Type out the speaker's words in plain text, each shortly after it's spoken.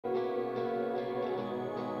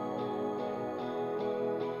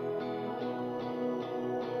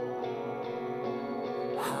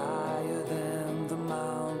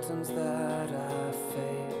mountains that I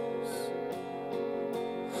face,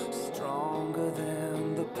 stronger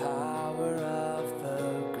than the power of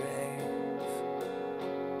the grave,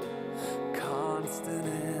 constant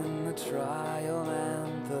in the trial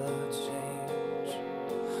and the change.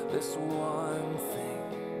 This one thing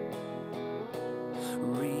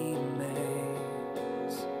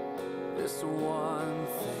remains. This one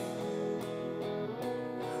thing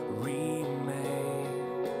remains.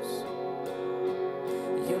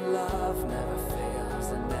 Your love never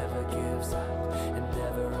fails and never gives up and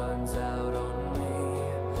never runs out on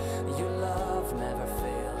me. Your love never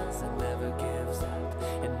fails and never gives up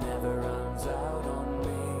and never runs out on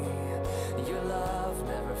me. Your love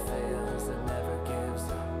never fails and never gives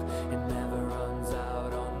up and never runs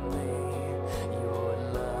out on me. Your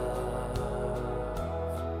love.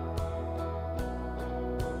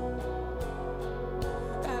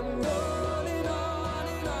 And on and on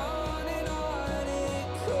and on and on it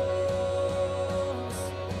goes.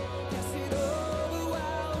 Yes, it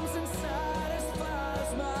overwhelms and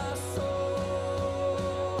satisfies my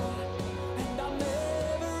soul. And I'll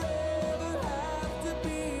never ever have to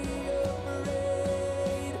be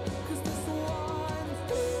afraid, 'cause this one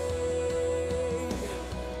thing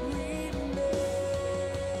remains.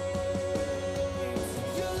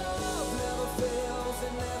 Your love never fails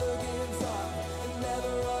and never gives up and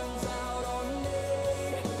never runs out on me.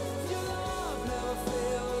 Your love never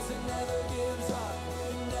fails and never gives up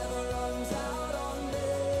and never runs out on me.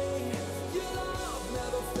 Your love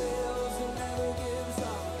never fails and never gives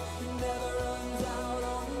up and never runs out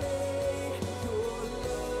on me. Your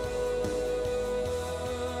love.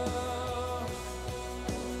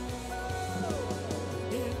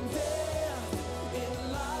 In death,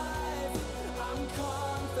 in life, I'm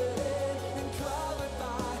confident and covered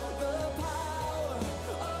by the power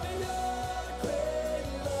of your great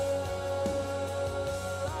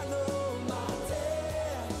love. I know my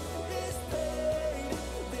debt is paid.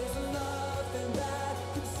 There's nothing that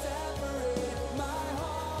can separate my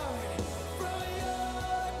heart from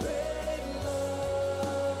your great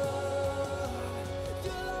love.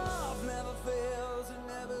 Your love never fails and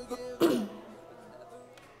never gives up.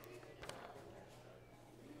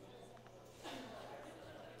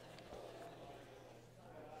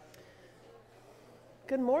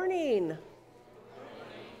 Good morning.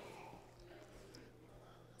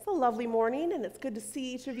 It's a lovely morning, and it's good to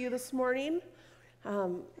see each of you this morning.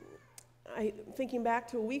 Thinking back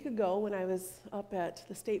to a week ago when I was up at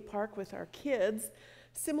the state park with our kids,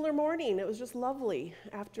 similar morning. It was just lovely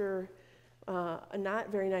after a not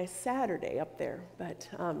very nice Saturday up there. But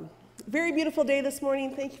very beautiful day this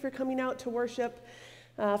morning. Thank you for coming out to worship.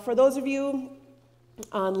 For those of you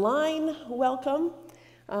online, welcome.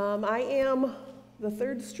 I am the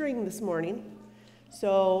third string this morning.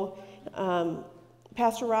 So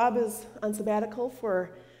Pastor Rob is on sabbatical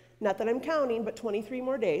for, not that I'm counting, but 23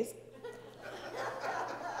 more days.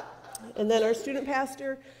 And then our student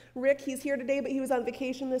pastor, Rick, he's here today, but he was on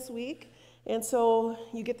vacation this week. And so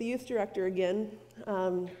you get the youth director again.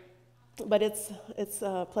 But it's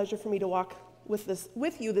a pleasure for me to walk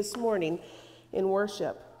with you this morning in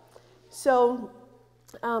worship. So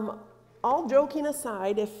all joking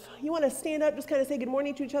aside, if you want to stand up, just kind of say good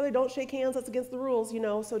morning to each other. Don't shake hands. That's against the rules, you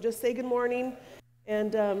know. So just say good morning.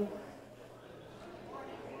 And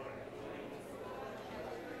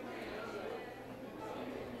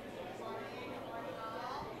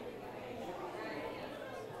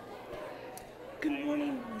good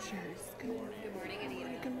morning, Rogers. Good morning. Good morning,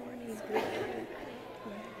 Anita. Good morning.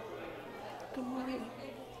 Good morning.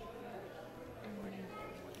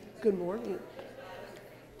 Good morning.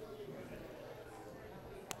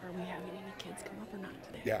 Are we having any kids come up or not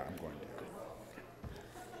today? Yeah, I'm going to.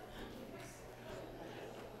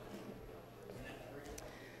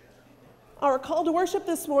 Our call to worship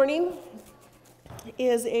this morning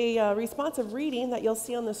is a responsive reading that you'll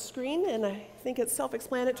see on the screen, and I think it's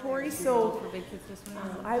self-explanatory. So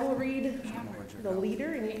I will read the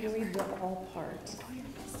leader, and you can read the all part.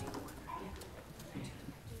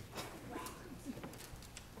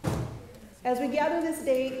 As we gather this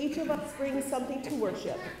day, each of us brings something to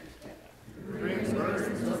worship. We bring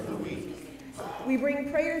burdens of the weak. We bring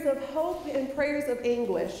prayers of hope and prayers of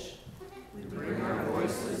anguish. We bring our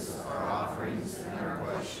voices, our offerings, and our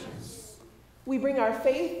questions. We bring our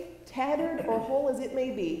faith, tattered or whole as it may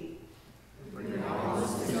be. We bring all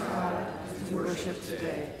this to God as we worship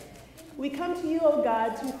today. We come to you, O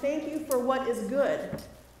God, to thank you for what is good.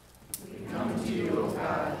 We come to you, O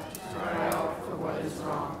God, to cry out for what is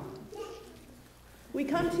wrong. We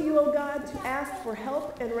come to you, O God, to ask for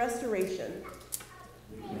help and restoration.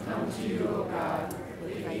 We come to you, O God,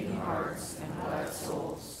 with aching hearts and glad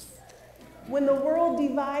souls. When the world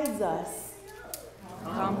divides us,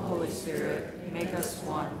 Come, Holy Spirit, make us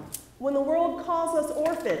one. when the world calls us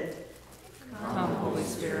orphan, Come, Holy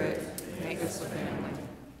Spirit, make us a family.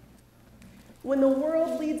 when the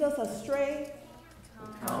world leads us astray,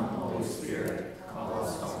 Come, Holy Spirit, call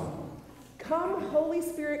us home. come, Holy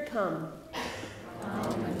Spirit, come.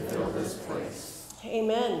 Come and fill this place.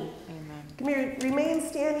 Amen. Amen. Come here, remain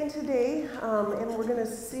standing today, and we're going to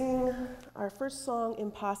sing our first song,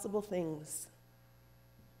 Impossible Things.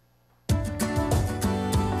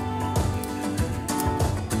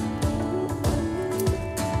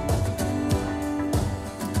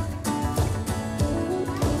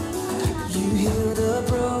 You heal the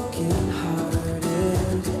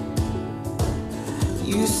broken-hearted.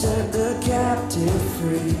 You set the captive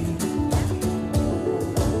free.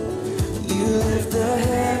 You lift the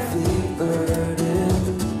heavy burden.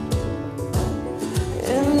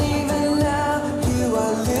 And even now you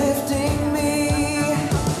are lifting me.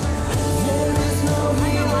 There is no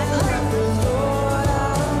healer like the Lord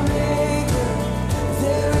our Maker.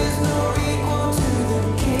 There is no equal to the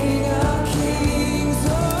King of Kings.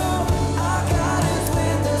 Oh, our God is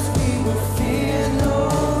with us, we will fear no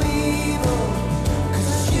evil.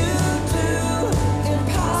 'Cause you do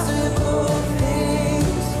impossible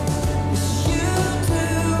things. Yes, you do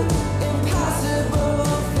impossible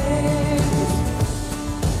things.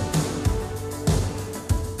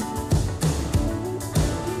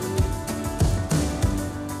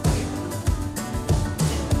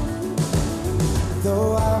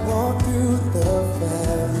 Though I walk through the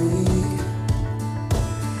valley,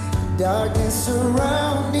 darkness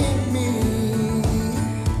surrounding me,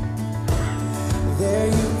 there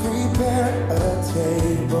you prepare a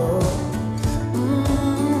table,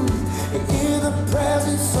 and in the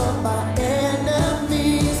presence of my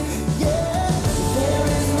enemies. Yeah, there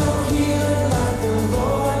is no healer like the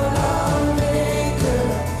Lord our Maker.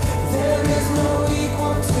 There is no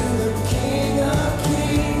equal to the King of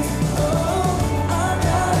Kings. Oh, our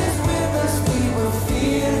God is with us, we will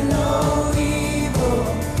fear no evil.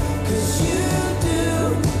 'Cause you do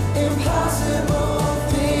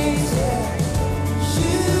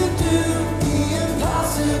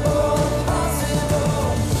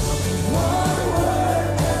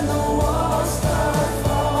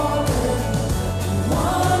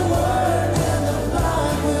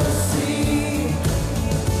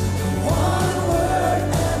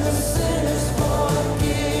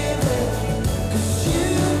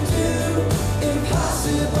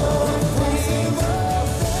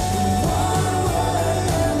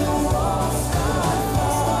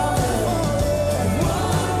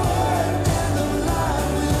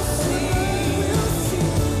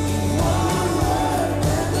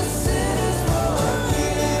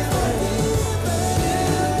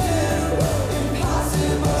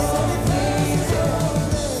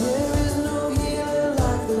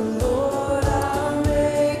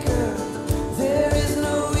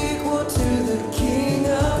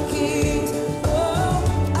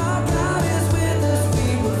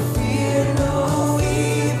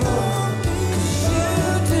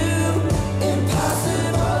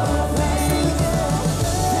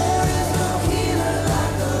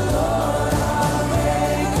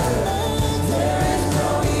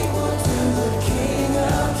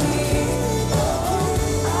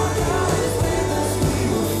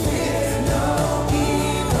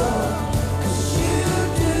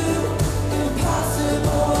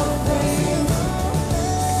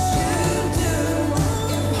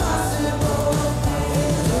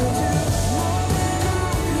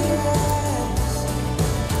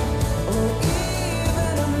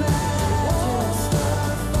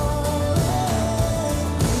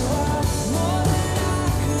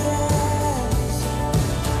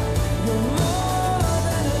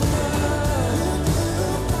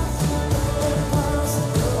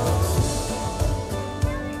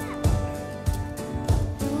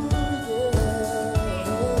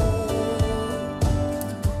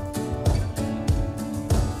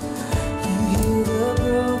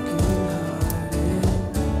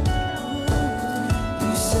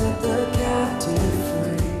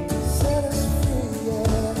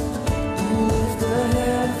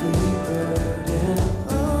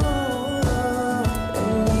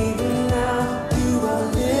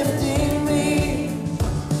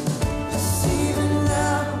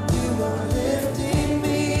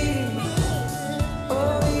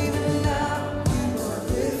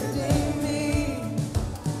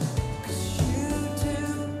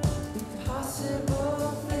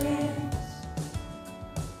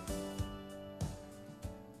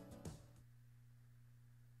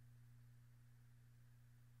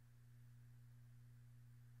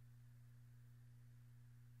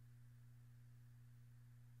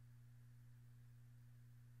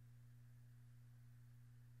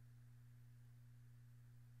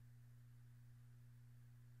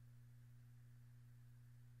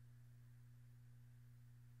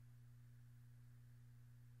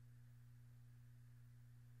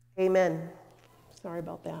Amen. Sorry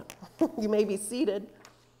about that. You may be seated.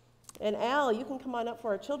 And Al, you can come on up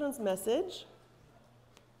for our children's message.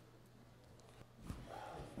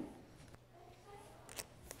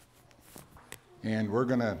 And we're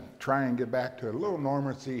going to try and get back to a little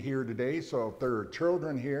normalcy here today. So if there are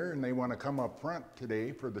children here and they want to come up front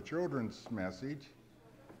today for the children's message,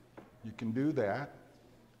 you can do that.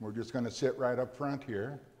 We're just going to sit right up front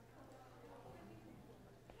here.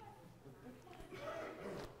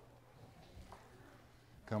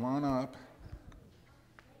 Come on up.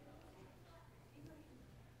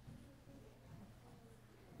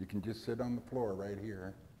 You can just sit on the floor right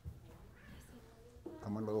here.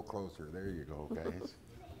 Come a little closer. There you go, guys.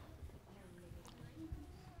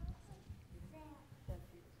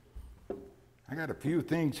 I got a few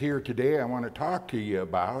things here today I want to talk to you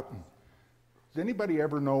about. Does anybody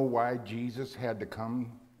ever know why Jesus had to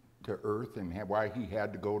come to earth and why he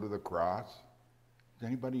had to go to the cross? Does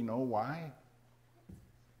anybody know why?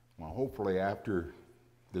 Well, hopefully after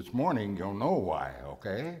this morning you'll know why,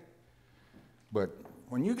 okay? But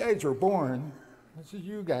when you guys were born, this is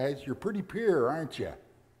you guys, you're pretty pure, aren't you?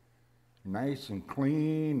 Nice and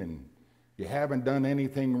clean, and you haven't done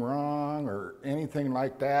anything wrong or anything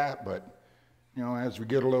like that. But, you know, as we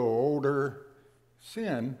get a little older,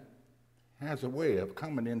 sin has a way of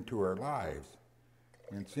coming into our lives.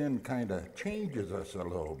 And sin kind of changes us a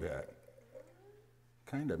little bit.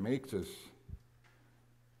 Kind of makes us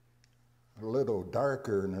a little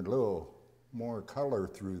darker and a little more color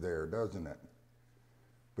through there, doesn't it?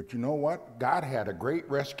 But you know what? God had a great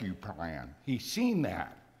rescue plan. He's seen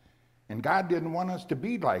that. And God didn't want us to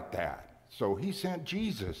be like that. So he sent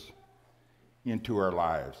Jesus into our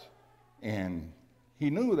lives. And he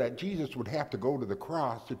knew that Jesus would have to go to the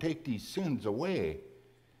cross to take these sins away.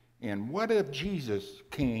 And what if Jesus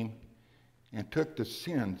came and took the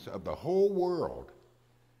sins of the whole world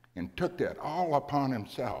and took that all upon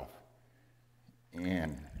himself?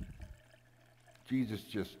 And Jesus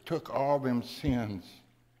just took all them sins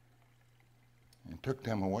and took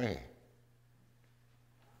them away.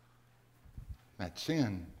 That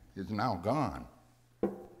sin is now gone.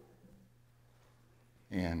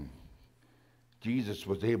 And Jesus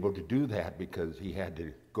was able to do that because he had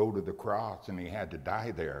to go to the cross and he had to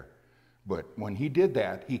die there. But when he did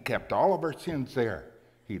that, he kept all of our sins there.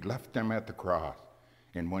 He left them at the cross.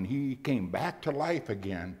 And when he came back to life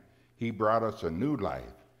again, he brought us a new life.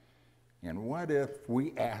 And what if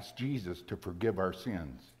we asked Jesus to forgive our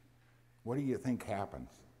sins? What do you think happens?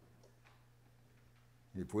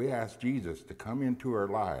 If we ask Jesus to come into our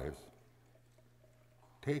lives,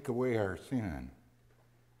 take away our sin,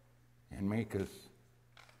 and make us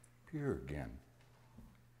pure again.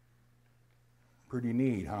 Pretty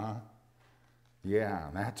neat, huh? Yeah,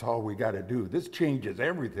 that's all we got to do. This changes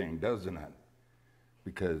everything, doesn't it?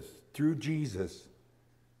 Because through Jesus,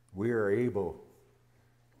 we are able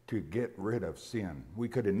to get rid of sin. We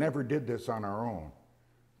could have never did this on our own.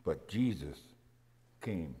 But Jesus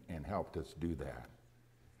came and helped us do that.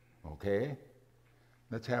 Okay?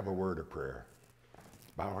 Let's have a word of prayer.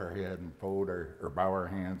 Bow our head and bow our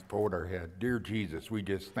hands, fold our head. Dear Jesus, we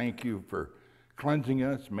just thank you for cleansing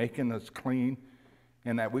us, making us clean,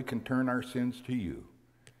 and that we can turn our sins to you.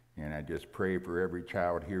 And I just pray for every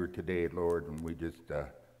child here today, Lord, and we just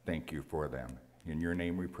thank you for them. In your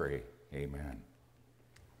name we pray. Amen.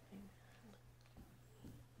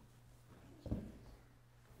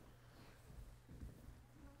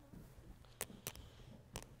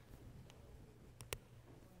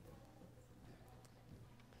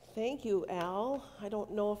 Thank you, Al. I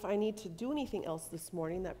don't know if I need to do anything else this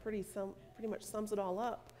morning. That pretty much sums it all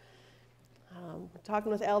up.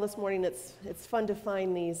 Talking with Al this morning, it's fun to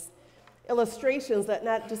find these illustrations that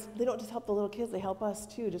they don't just help the little kids, they help us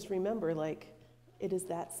too. Just remember, like, it is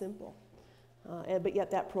that simple, but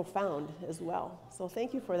yet that profound as well. So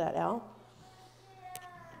thank you for that, Al.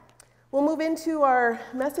 We'll move into our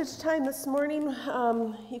message time this morning.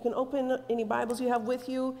 You can open any Bibles you have with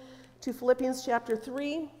you to Philippians chapter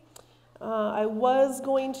 3. I was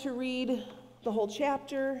going to read the whole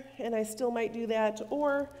chapter, and I still might do that,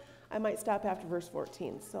 or I might stop after verse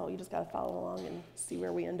 14. So you just got to follow along and see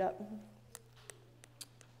where we end up.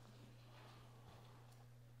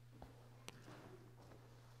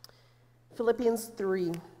 Philippians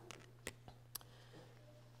 3.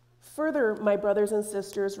 Further, my brothers and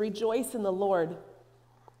sisters, rejoice in the Lord.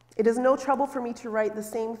 It is no trouble for me to write the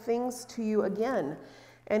same things to you again,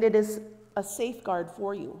 and it is a safeguard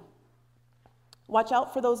for you. Watch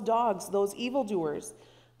out for those dogs, those evildoers,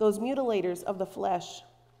 those mutilators of the flesh.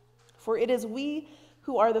 For it is we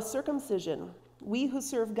who are the circumcision, we who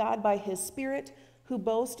serve God by his Spirit, who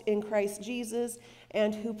boast in Christ Jesus,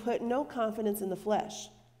 and who put no confidence in the flesh,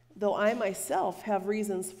 though I myself have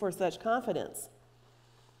reasons for such confidence.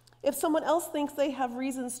 If someone else thinks they have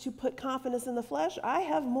reasons to put confidence in the flesh, I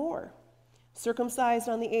have more. Circumcised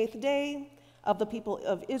on the 8th day, of the people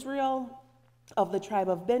of Israel, of the tribe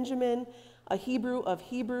of Benjamin, a Hebrew of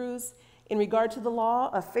Hebrews, in regard to the law,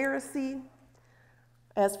 a Pharisee,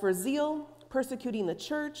 as for zeal, persecuting the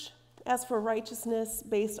church, as for righteousness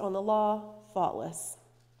based on the law, faultless.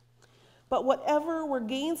 But whatever were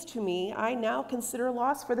gains to me, I now consider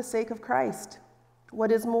loss for the sake of Christ.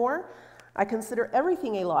 What is more, I consider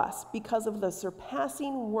everything a loss because of the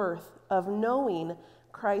surpassing worth of knowing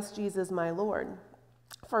Christ Jesus my Lord,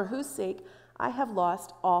 for whose sake I have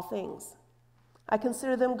lost all things. I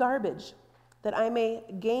consider them garbage, that I may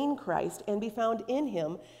gain Christ and be found in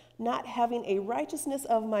him, not having a righteousness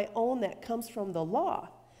of my own that comes from the law,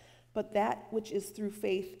 but that which is through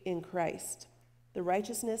faith in Christ, the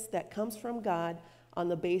righteousness that comes from God on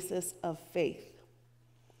the basis of faith.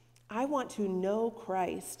 I want to know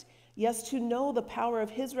Christ, yes, to know the power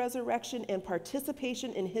of his resurrection and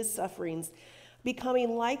participation in his sufferings,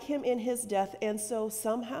 becoming like him in his death, and so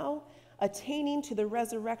somehow attaining to the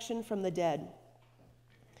resurrection from the dead.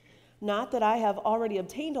 Not that I have already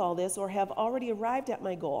obtained all this or have already arrived at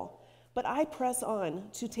my goal, but I press on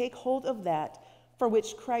to take hold of that for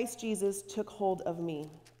which Christ Jesus took hold of me.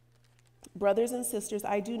 Brothers and sisters,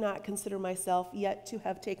 I do not consider myself yet to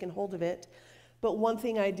have taken hold of it, but one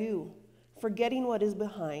thing I do, forgetting what is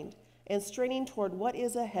behind and straining toward what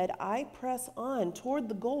is ahead, I press on toward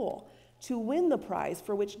the goal to win the prize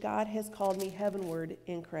for which God has called me heavenward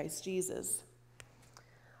in Christ Jesus.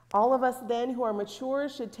 All of us then who are mature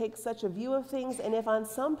should take such a view of things, and if on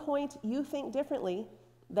some point you think differently,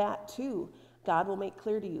 that too God will make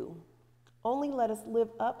clear to you. Only let us live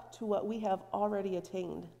up to what we have already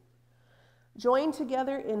attained. Join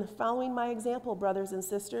together in following my example, brothers and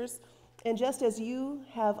sisters, and just as you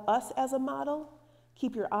have us as a model,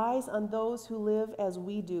 keep your eyes on those who live as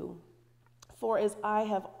we do. For as I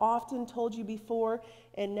have often told you before,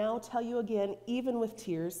 and now tell you again, even with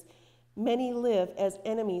tears, many live as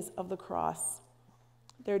enemies of the cross.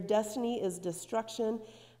 Their destiny is destruction,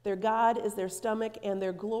 their God is their stomach, and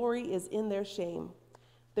their glory is in their shame.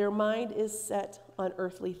 Their mind is set on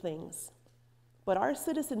earthly things. But our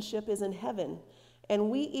citizenship is in heaven, and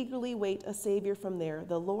we eagerly wait a Savior from there,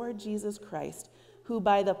 the Lord Jesus Christ, who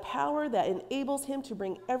by the power that enables him to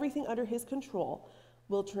bring everything under his control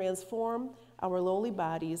will transform our lowly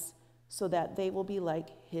bodies so that they will be like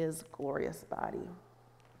his glorious body.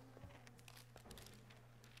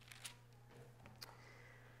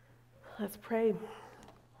 Let's pray.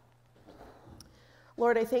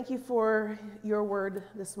 Lord, I thank you for your word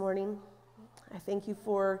this morning. I thank you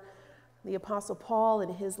for the Apostle Paul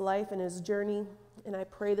and his life and his journey. And I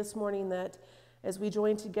pray this morning that as we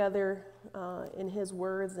join together in his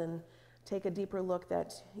words and take a deeper look,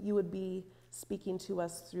 that you would be speaking to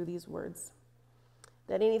us through these words.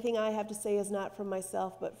 That anything I have to say is not from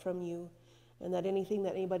myself, but from you. And that anything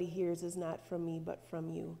that anybody hears is not from me, but from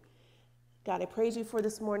you. God, I praise you for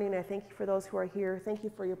this morning. I thank you for those who are here. Thank you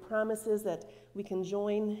for your promises that we can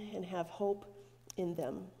join and have hope in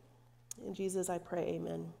them. In Jesus, I pray,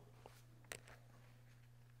 amen.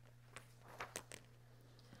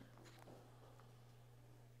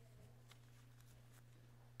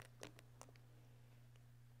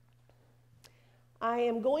 I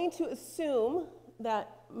am going to assume that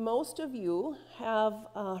most of you have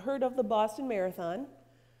heard of the Boston Marathon.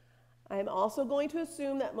 I'm also going to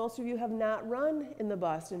assume that most of you have not run in the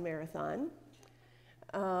Boston Marathon,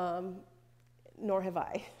 nor have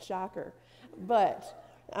I, shocker. But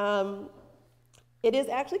it is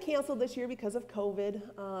actually canceled this year because of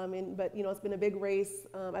COVID, but you know, it's been a big race.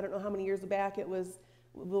 I don't know how many years back it was.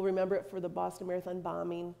 We'll remember it for the Boston Marathon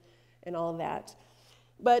bombing and all of that.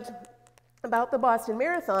 But about the Boston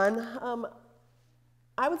Marathon,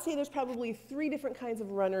 I would say there's probably 3 different kinds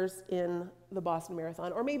of runners in the Boston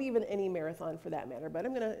Marathon, or maybe even any marathon for that matter. But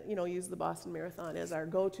I'm going to, use the Boston Marathon as our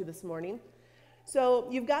go-to this morning. So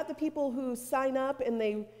you've got the people who sign up and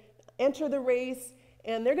they enter the race,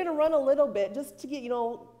 and they're going to run a little bit just to get,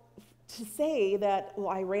 to say that, well,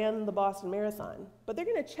 I ran the Boston Marathon. But they're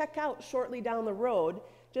going to check out shortly down the road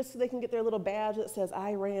just so they can get their little badge that says,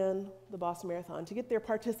 I ran the Boston Marathon, to get their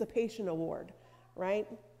participation award, right?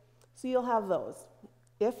 So you'll have those.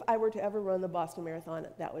 If I were to ever run the Boston Marathon,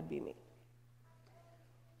 that would be me.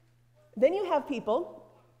 Then you have people,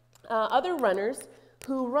 other runners,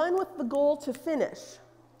 who run with the goal to finish,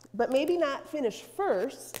 but maybe not finish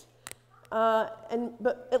first,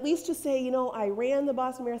 but at least to say, I ran the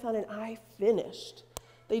Boston Marathon and I finished.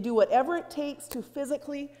 They do whatever it takes to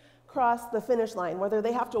physically cross the finish line, whether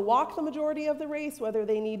they have to walk the majority of the race, whether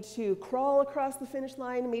they need to crawl across the finish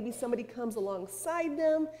line, maybe somebody comes alongside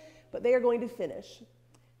them, but they are going to finish.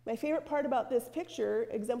 My favorite part about this picture,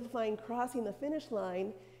 exemplifying crossing the finish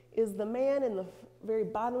line, is the man in the very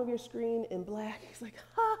bottom of your screen in black. He's like,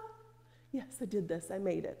 ha, yes, I did this, I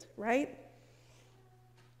made it, right?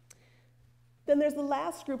 Then there's the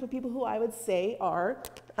last group of people who I would say are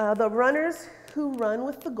the runners who run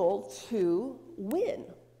with the goal to win.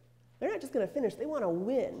 They're not just going to finish, they want to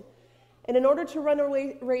win. And in order to run a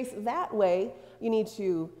race that way, you need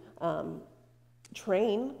to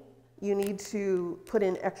train. You need to put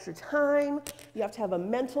in extra time. You have to have a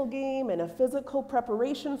mental game and a physical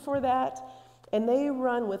preparation for that. And they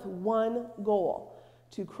run with one goal,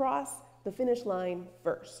 to cross the finish line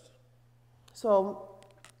first. So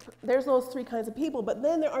there's those three kinds of people. But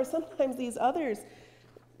then there are sometimes these others,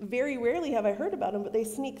 very rarely have I heard about them, but they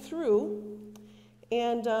sneak through.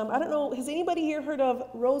 And I don't know, has anybody here heard of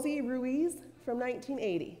Rosie Ruiz from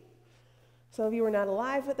 1980? Some of you were not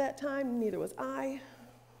alive at that time, neither was I.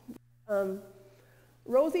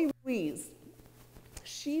 Rosie Ruiz,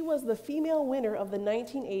 she was the female winner of the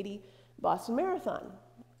 1980 Boston Marathon.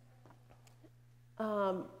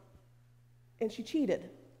 And she cheated.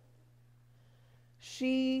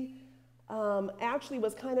 She actually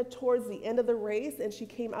was kind of towards the end of the race, and she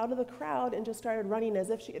came out of the crowd and just started running as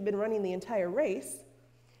if she had been running the entire race,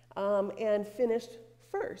 and finished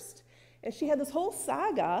first. And she had this whole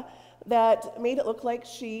saga that made it look like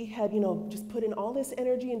she had, just put in all this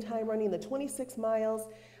energy and time running the 26 miles,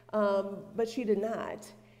 but she did not.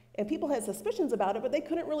 And people had suspicions about it, but they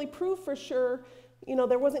couldn't really prove for sure.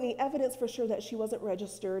 There wasn't any evidence for sure that she wasn't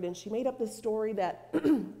registered, and she made up this story that,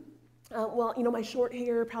 my short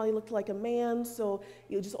hair probably looked like a man, so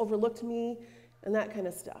you just overlooked me, and that kind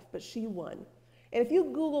of stuff. But she won. And if you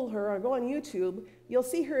Google her or go on YouTube, you'll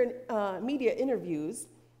see her in media interviews.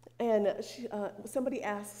 And somebody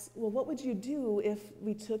asks, well, what would you do if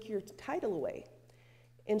we took your title away?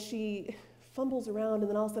 And she fumbles around, and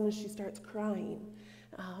then all of a sudden she starts crying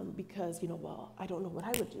because, I don't know what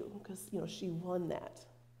I would do because, she won that.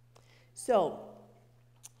 So,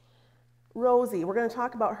 Rosie, we're going to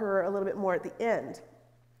talk about her a little bit more at the end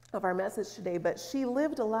of our message today, but she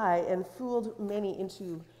lived a lie and fooled many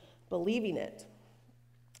into believing it.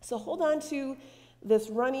 So hold on to this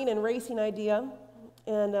running and racing idea.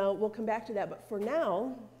 And we'll come back to that. But for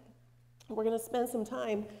now, we're going to spend some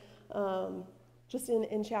time just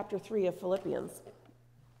in chapter 3 of Philippians.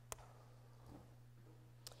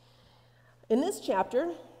 In this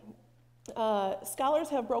chapter, scholars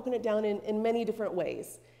have broken it down in many different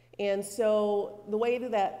ways. And so the way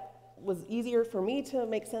that was easier for me to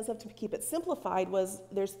make sense of, to keep it simplified, was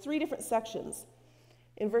there's 3 different sections.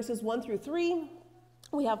 In verses 1 through 3,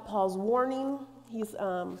 we have Paul's warning. He's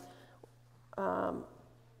going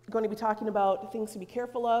to be talking about things to be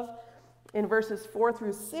careful of. In verses 4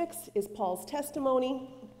 through 6 is Paul's testimony.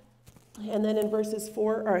 And then in verses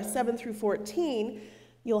 7 through 14,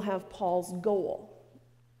 you'll have Paul's goal.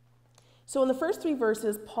 So in the first 3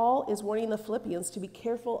 verses, Paul is warning the Philippians to be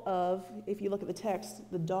careful of, if you look at the text,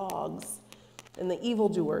 the dogs and the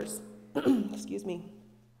evildoers. Excuse me.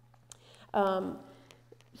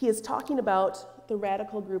 He is talking about the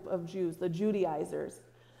radical group of Jews, the Judaizers.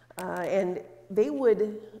 And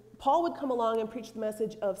Paul would come along and preach the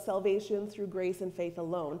message of salvation through grace and faith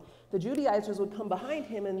alone. The Judaizers would come behind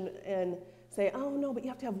him and say, oh no, but you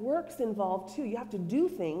have to have works involved too. You have to do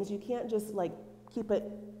things. You can't just keep it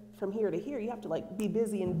from here to here. You have to be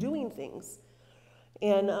busy in doing things.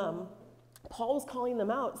 And Paul was calling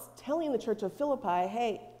them out, telling the church of Philippi,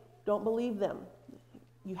 hey, don't believe them.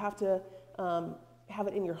 You have to have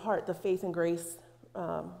it in your heart, the faith and grace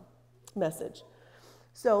message.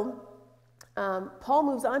 So Paul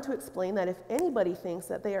moves on to explain that if anybody thinks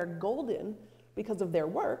that they are golden because of their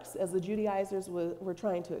works, as the Judaizers were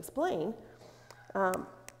trying to explain,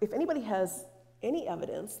 if anybody has any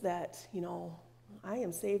evidence that, I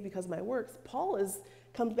am saved because of my works, Paul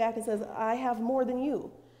comes back and says, I have more than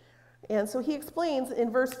you. And so he explains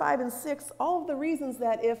in verse 5 and 6 all of the reasons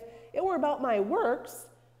that if it were about my works,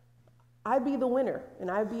 I'd be the winner,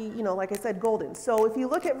 and I'd be, like I said, golden. So if you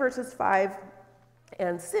look at verses 5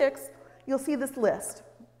 and 6, you'll see this list.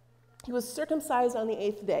 He was circumcised on the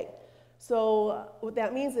 8th day. So what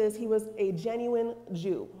that means is he was a genuine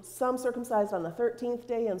Jew. Some circumcised on the 13th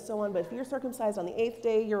day and so on, but if you're circumcised on the 8th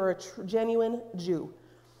day, you're a genuine Jew.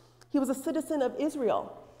 He was a citizen of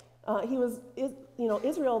Israel.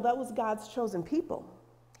 Israel, that was God's chosen people.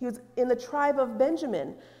 He was in the tribe of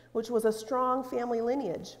Benjamin, which was a strong family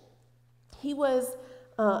lineage. He was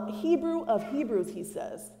Hebrew of Hebrews, he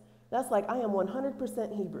says. That's like, I am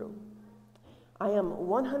 100% Hebrew. I am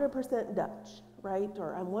 100% Dutch, right?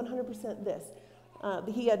 Or I'm 100% this.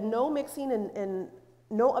 He had no mixing and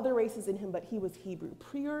no other races in him, but he was Hebrew,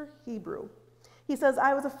 pure Hebrew. He says,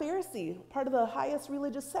 I was a Pharisee, part of the highest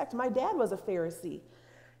religious sect. My dad was a Pharisee.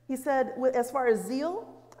 He said, as far as zeal,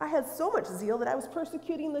 I had so much zeal that I was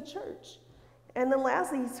persecuting the church. And then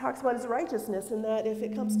lastly, he talks about his righteousness and that if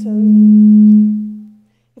it comes to,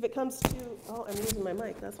 oh, I'm using my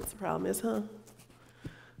mic. That's what the problem is, huh?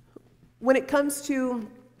 When it comes to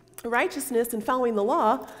righteousness and following the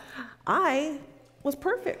law, I was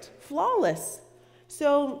perfect, flawless.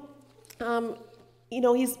 So,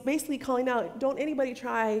 he's basically calling out, don't anybody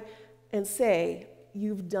try and say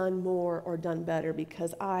you've done more or done better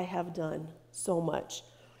because I have done so much.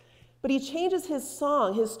 But he changes his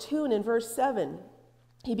song, his tune in verse 7.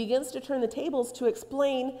 He begins to turn the tables to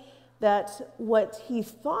explain that what he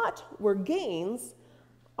thought were gains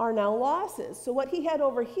are now losses. So what he had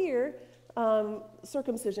over here,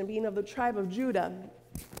 circumcision, being of the tribe of Benjamin,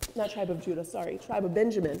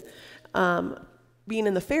 being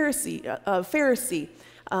in the Pharisee,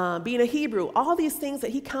 being a Hebrew, all these things that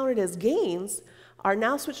he counted as gains are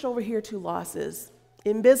now switched over here to losses.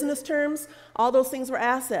 In business terms, all those things were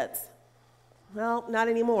assets. Well, not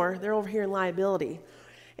anymore. They're over here in liability.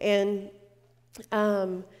 And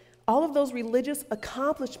all of those religious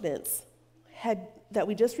accomplishments that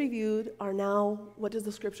we just reviewed are now, what does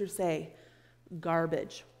the scripture say?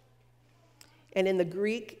 Garbage. And in the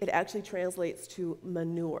Greek, it actually translates to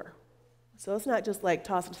manure. So it's not just like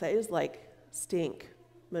toss it aside, it's like stink,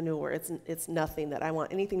 manure. It's nothing that I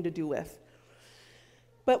want anything to do with.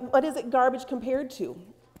 But what is it garbage compared to?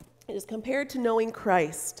 It is compared to knowing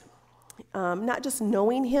Christ. Not just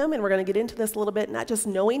knowing him, and we're going to get into this a little bit, not just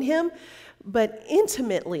knowing him, but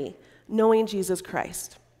intimately knowing Jesus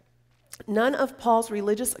Christ. None of Paul's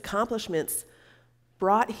religious accomplishments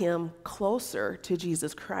brought him closer to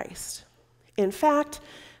Jesus Christ. In fact,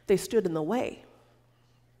 they stood in the way.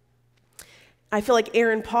 I feel like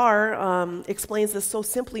Aaron Parr explains this so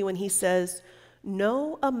simply when he says,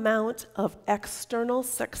 no amount of external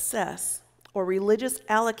success or religious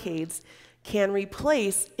accolades can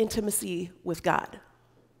replace intimacy with God.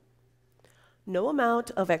 No amount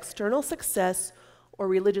of external success or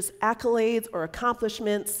religious accolades or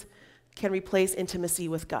accomplishments can replace intimacy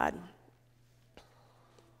with God.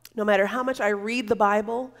 No matter how much I read the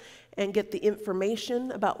Bible and get the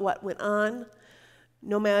information about what went on,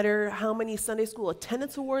 no matter how many Sunday school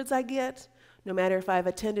attendance awards I get, no matter if I've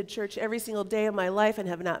attended church every single day of my life and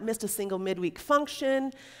have not missed a single midweek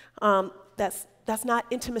function, that's not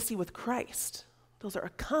intimacy with Christ. Those are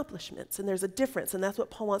accomplishments, and there's a difference, and that's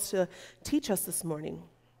what Paul wants to teach us this morning.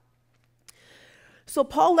 So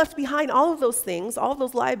Paul left behind all of those things, all of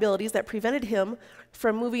those liabilities that prevented him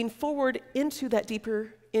from moving forward into that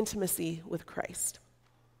deeper intimacy with Christ.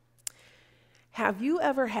 Have you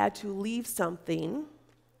ever had to leave something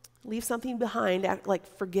behind, act like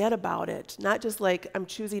forget about it, not just like I'm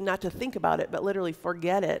choosing not to think about it, but literally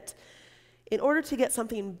forget it, in order to get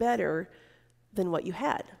something better than what you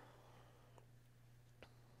had?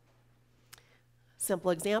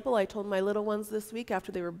 Simple example, I told my little ones this week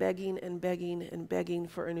after they were begging and begging and begging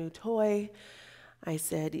for a new toy, I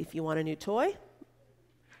said, if you want a new toy,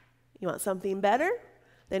 you want something better,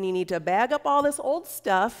 then you need to bag up all this old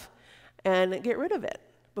stuff and get rid of it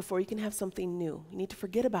before you can have something new. You need to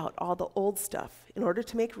forget about all the old stuff in order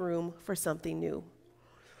to make room for something new.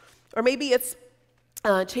 Or maybe it's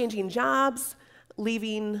changing jobs,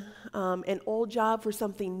 leaving an old job for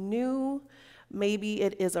something new. Maybe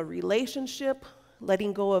it is a relationship,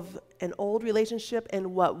 letting go of an old relationship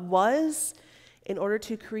and what was in order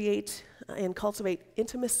to create and cultivate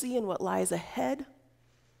intimacy in what lies ahead.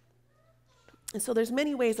 And so there's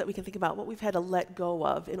many ways that we can think about what we've had to let go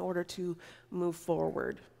of in order to move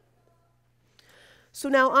forward. So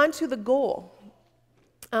now on to the goal.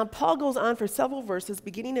 Paul goes on for several verses,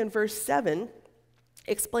 beginning in verse 7,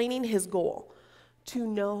 explaining his goal, to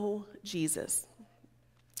know Jesus.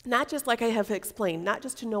 Not just like I have explained, not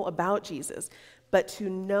just to know about Jesus, but to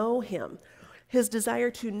know him. His desire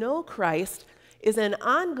to know Christ is an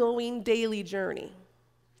ongoing daily journey.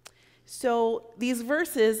 So these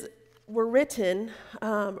verses were written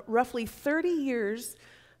roughly 30 years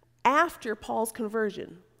after Paul's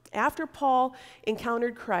conversion. After Paul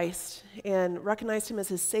encountered Christ and recognized him as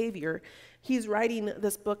his Savior, he's writing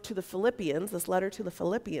this book to the Philippians, this letter to the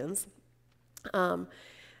Philippians, 30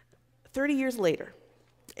 years later.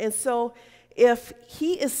 And so if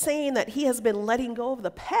he is saying that he has been letting go of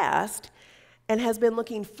the past and has been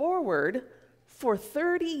looking forward for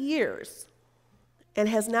 30 years and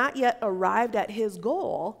has not yet arrived at his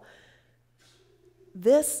goal,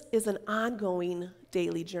 This is an ongoing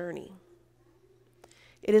daily journey.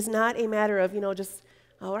 It is not a matter of, just,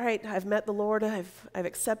 all right, I've met the Lord, I've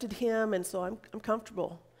accepted him, and so I'm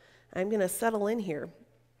comfortable. I'm going to settle in here.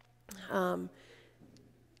 And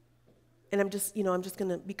I'm just going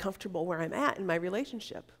to be comfortable where I'm at in my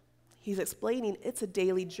relationship. He's explaining it's a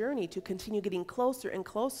daily journey to continue getting closer and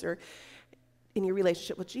closer in your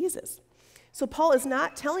relationship with Jesus. So Paul is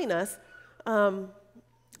not telling us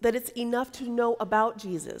that it's enough to know about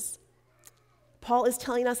Jesus. Paul is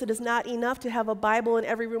telling us it is not enough to have a Bible in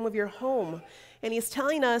every room of your home. And he's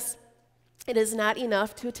telling us it is not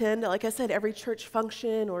enough to attend, like I said, every church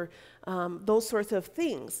function or those sorts of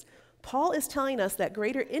things. Paul is telling us that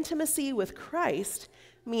greater intimacy with Christ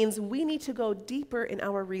means we need to go deeper in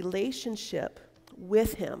our relationship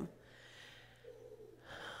with him.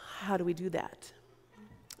 How do we do that?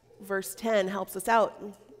 Verse 10 helps us out.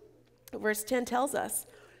 Verse 10 tells us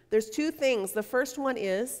there's two things. The first one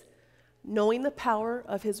is knowing the power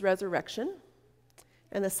of his resurrection,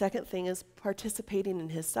 and the second thing is participating in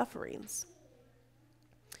his sufferings.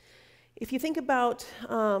 If you think about,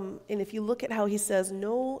 and if you look at how he says,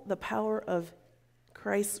 know the power of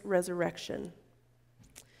Christ's resurrection,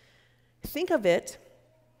 think of it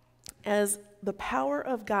as the power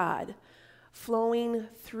of God flowing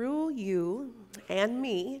through you and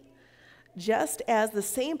me, just as the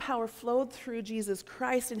same power flowed through Jesus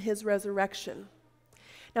Christ in his resurrection.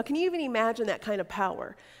 Now, can you even imagine that kind of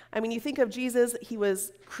power? I mean, you think of Jesus, he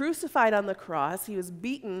was crucified on the cross, he was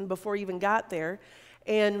beaten before he even got there,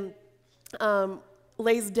 and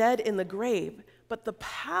lays dead in the grave. But the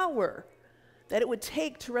power that it would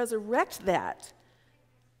take to resurrect that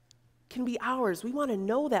can be ours. We want to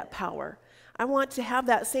know that power. I want to have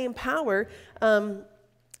that same power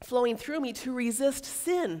flowing through me to resist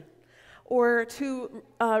sin or to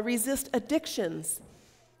resist addictions,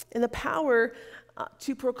 and the power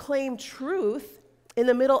to proclaim truth in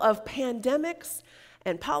the middle of pandemics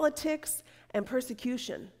and politics and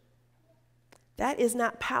persecution. That is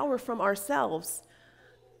not power from ourselves.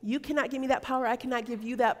 You cannot give me that power. I cannot give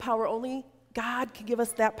you that power. Only God can give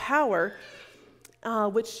us that power,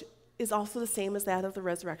 which is also the same as that of the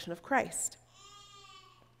resurrection of Christ.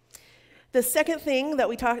 The second thing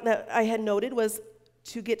that I had noted was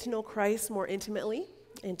to get to know Christ more intimately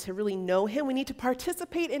and to really know him. We need to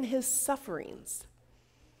participate in his sufferings.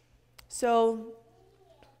 So,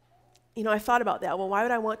 I thought about that. Well, why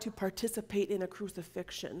would I want to participate in a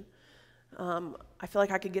crucifixion? I feel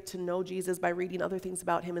like I could get to know Jesus by reading other things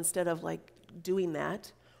about him instead of doing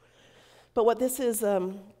that. But what this is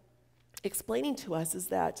explaining to us is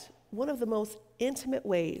that one of the most intimate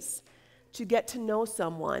ways to get to know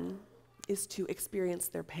someone is to experience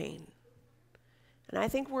their pain. And I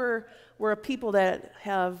think we're a people that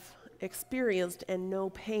have experienced and know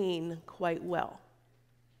pain quite well.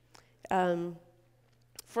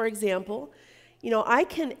 For example, I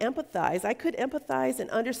can empathize. I could empathize and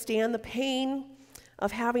understand the pain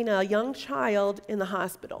of having a young child in the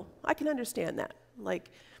hospital. I can understand that.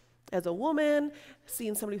 As a woman,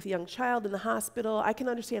 seeing somebody with a young child in the hospital, I can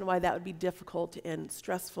understand why that would be difficult and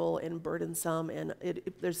stressful and burdensome, and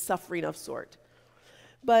there's suffering of sort.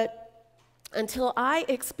 But until I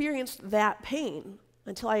experienced that pain,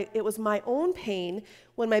 it was my own pain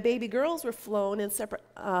when my baby girls were flown in separate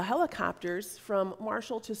helicopters from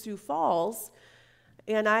Marshall to Sioux Falls,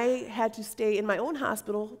 and I had to stay in my own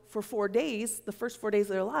hospital for 4 days, the first 4 days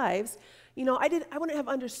of their lives. I wouldn't have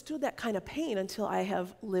understood that kind of pain until I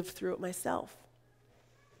have lived through it myself.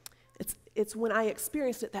 It's when I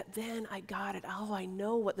experienced it that then I got it. Oh, I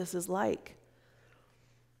know what this is like.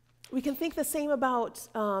 We can think the same about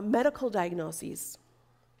medical diagnoses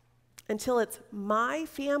until it's my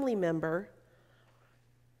family member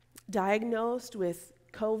diagnosed with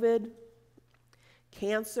COVID,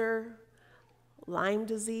 cancer, Lyme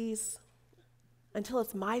disease. Until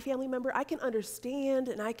it's my family member, I can understand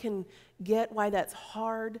and I can get why that's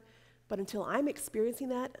hard, but until I'm experiencing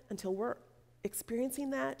that, until we're experiencing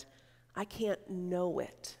that, I can't know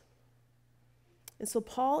it. And so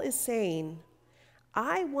Paul is saying,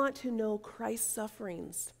 I want to know Christ's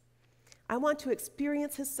sufferings. I want to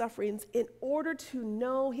experience his sufferings in order to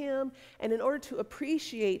know him and in order to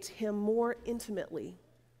appreciate him more intimately.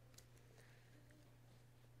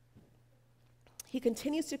 He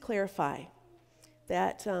continues to clarify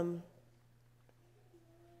that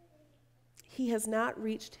he has not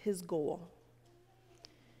reached his goal.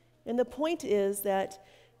 And the point is that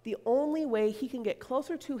the only way he can get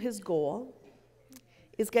closer to his goal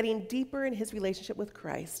is getting deeper in his relationship with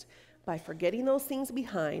Christ by forgetting those things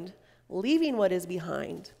behind, leaving what is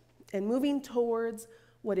behind, and moving towards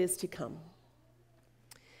what is to come.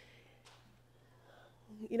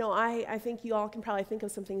 You know, I think you all can probably think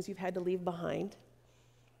of some things you've had to leave behind.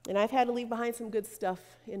 And I've had to leave behind some good stuff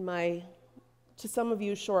in my, to some of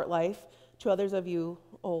you, short life, to others of you,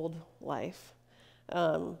 old life.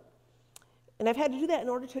 And I've had to do that in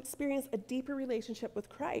order to experience a deeper relationship with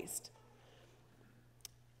Christ.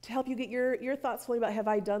 To help you get your thoughts flowing about, have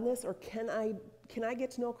I done this, or can I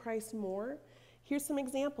get to know Christ more? Here's some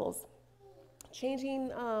examples. Changing,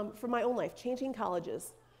 for my own life, changing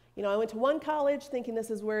colleges. You know, I went to one college thinking this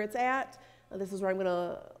is where it's at. This is where I'm going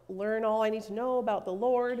to learn all I need to know about the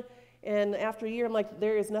Lord. And after a year, I'm like,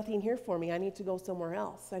 there is nothing here for me. I need to go somewhere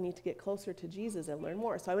else. I need to get closer to Jesus and learn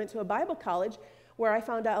more. So I went to a Bible college where I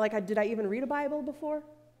found out, like, did I even read a Bible before?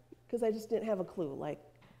 Because I just didn't have a clue. Like,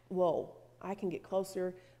 whoa, I can get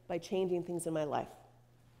closer by changing things in my life.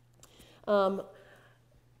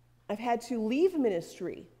 I've had to leave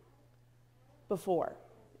ministry before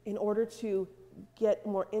in order to get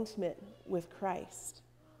more intimate with Christ.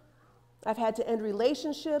 I've had to end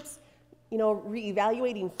relationships, you know,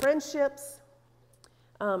 reevaluating friendships,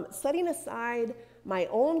 setting aside my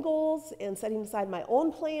own goals and setting aside my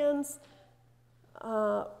own plans,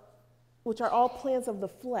 which are all plans of the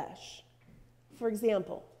flesh. For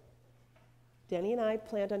example, Danny and I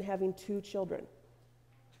planned on having 2 children.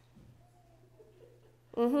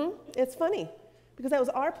 It's funny, because that was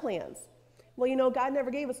our plans. Well, you know, God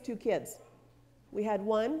never gave us 2 kids. We had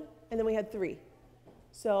 1, and then we had 3.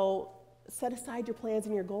 So set aside your plans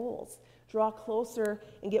and your goals. Draw closer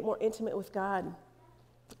and get more intimate with God.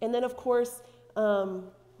 And then, of course,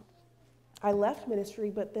 I left ministry,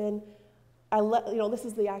 but then you know, this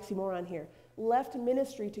is the oxymoron here. Left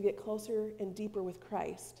ministry to get closer and deeper with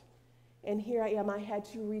Christ. And here I am. I had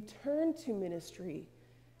to return to ministry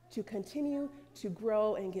to continue to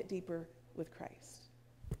grow and get deeper with Christ.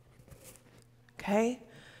 Okay?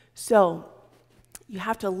 So you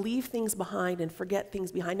have to leave things behind and forget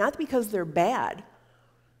things behind, not because they're bad,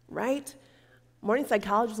 right? Morningside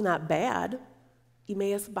College is not bad.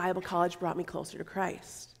 Emmaus Bible College brought me closer to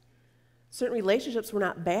Christ. Certain relationships were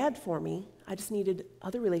not bad for me. I just needed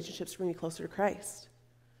other relationships to bring me closer to Christ.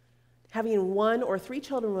 Having 1 or 3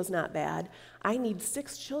 children was not bad. I need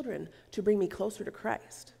 6 children to bring me closer to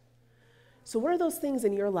Christ. So what are those things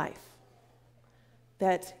in your life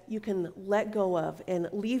that you can let go of and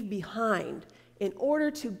leave behind in order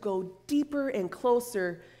to go deeper and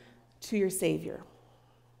closer to your Savior?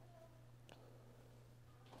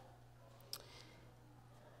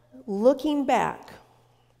 Looking back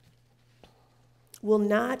will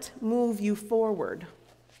not move you forward.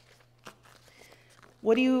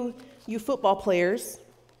 What do you football players,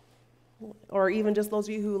 or even just those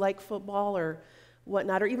of you who like football or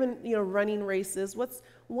whatnot, or even, you know, running races, what's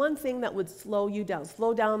one thing that would slow you down?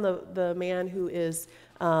 Slow down the man who is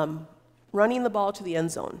running the ball to the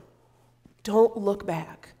end zone. Don't look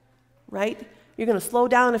back, right? You're going to slow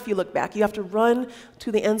down if you look back. You have to run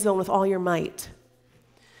to the end zone with all your might.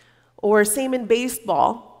 Or same in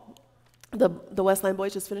baseball. The Westline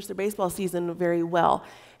boys just finished their baseball season very well.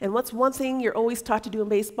 And what's one thing you're always taught to do in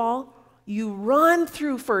baseball? You run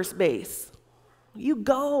through first base. You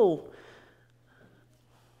go.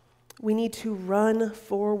 We need to run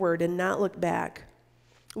forward and not look back.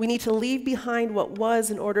 We need to leave behind what was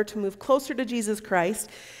in order to move closer to Jesus Christ.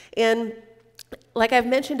 And like I've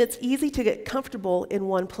mentioned, it's easy to get comfortable in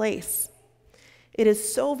one place. It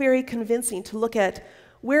is so very convincing to look at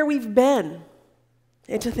where we've been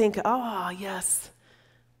and to think, oh, yes,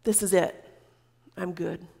 this is it. I'm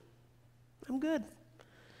good. I'm good.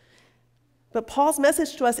 But Paul's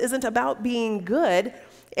message to us isn't about being good,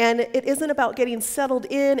 and it isn't about getting settled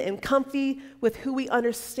in and comfy with who we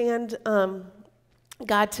understand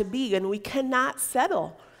God to be, and we cannot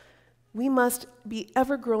settle. We must be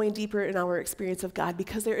ever growing deeper in our experience of God,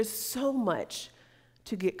 because there is so much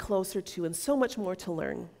to get closer to and so much more to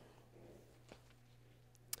learn.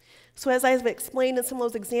 So as I've explained in some of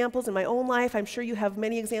those examples in my own life, I'm sure you have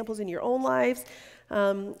many examples in your own lives,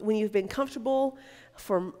 when you've been comfortable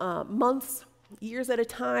for months, years at a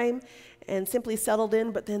time, and simply settled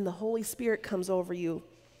in, but then the Holy Spirit comes over you,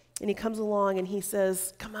 and he comes along and he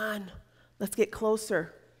says, come on, let's get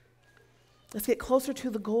closer. Let's get closer to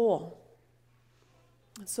the goal.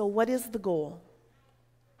 So what is the goal?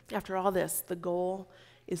 After all this, the goal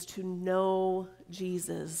is to know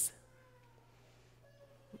Jesus.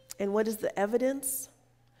 And what is the evidence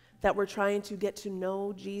that we're trying to get to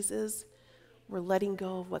know Jesus? We're letting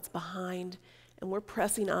go of what's behind, and we're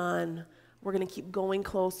pressing on. We're going to keep going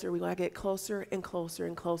closer. We want to get closer and closer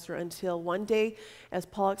and closer until one day, as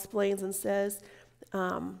Paul explains and says,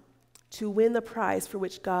 to win the prize for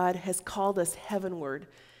which God has called us heavenward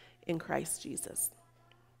in Christ Jesus.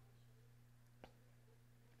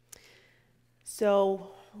 So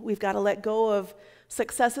we've got to let go of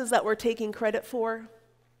successes that we're taking credit for.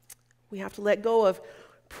 We have to let go of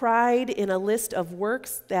pride in a list of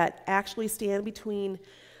works that actually stand between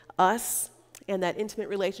us and that intimate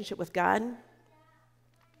relationship with God.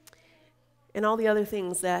 And all the other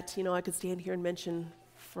things that, I could stand here and mention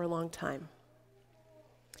for a long time.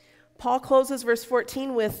 Paul closes verse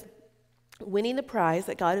 14 with winning the prize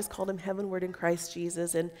that God has called him heavenward in Christ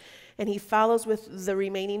Jesus. And he follows with the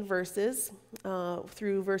remaining verses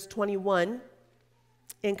through verse 21,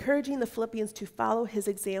 encouraging the Philippians to follow his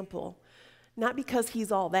example, not because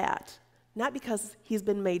he's all that, not because he's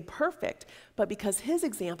been made perfect, but because his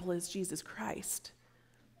example is Jesus Christ.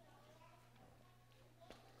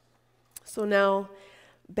 So now,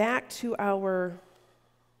 back to our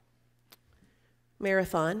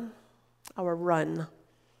marathon, our run.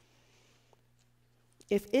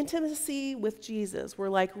 If intimacy with Jesus were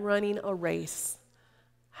like running a race,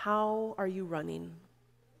 how are you running?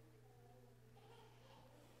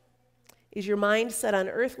 Is your mind set on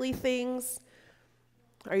earthly things?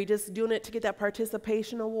 Are you just doing it to get that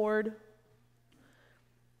participation award?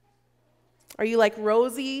 Are you like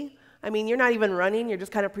Rosie? You're not even running, you're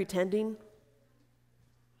just kind of pretending.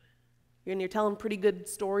 You're telling pretty good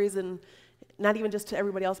stories, and not even just to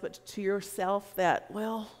everybody else, but to yourself that,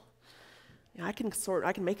 I can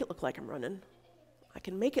make it look like I'm running. I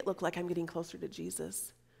can make it look like I'm getting closer to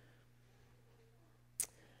Jesus.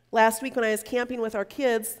 Last week when I was camping with our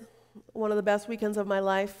kids, one of the best weekends of my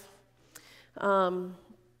life,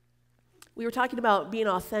 we were talking about being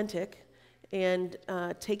authentic and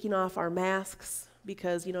taking off our masks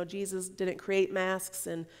because, Jesus didn't create masks,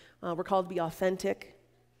 and we're called to be authentic.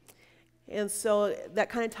 And so that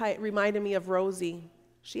kind of reminded me of Rosie.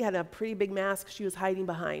 She had a pretty big mask she was hiding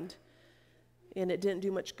behind, and it didn't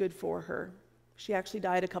do much good for her. She actually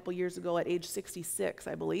died a couple years ago at age 66,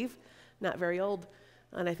 I believe, not very old,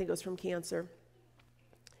 and I think it was from cancer.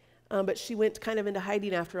 But she went kind of into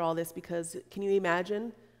hiding after all this because can you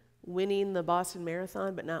imagine winning the Boston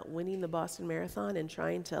Marathon but not winning the Boston Marathon and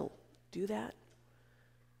trying to do that?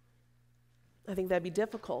 I think that'd be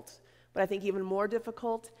difficult. But I think even more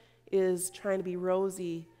difficult is trying to be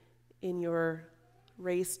Rosie in your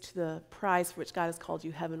race to the prize for which God has called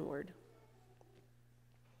you heavenward.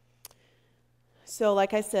 So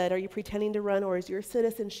like I said, are you pretending to run, or is your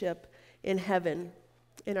citizenship in heaven?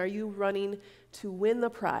 And are you running to win the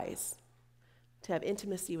prize, to have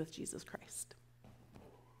intimacy with Jesus Christ?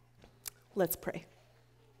 Let's pray.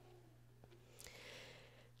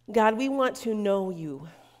 God, we want to know you.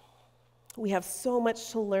 We have so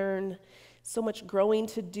much to learn, so much growing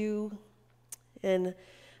to do, and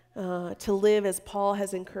to live as Paul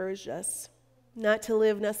has encouraged us. Not to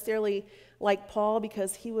live necessarily like Paul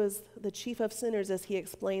because he was the chief of sinners, as he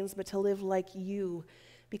explains, but to live like you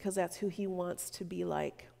because that's who he wants to be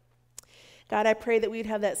like. God, I pray that we'd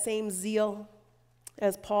have that same zeal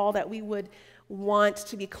as Paul, that we would want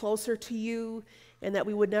to be closer to you and that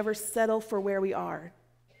we would never settle for where we are.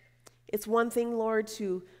 It's one thing, Lord,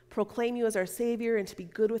 to proclaim you as our Savior and to be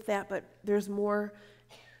good with that, but there's more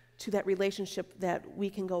to that relationship that we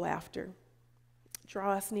can go after. Draw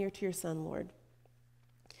us near to your Son, Lord.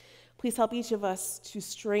 Please help each of us to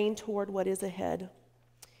strain toward what is ahead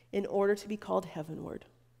in order to be called heavenward.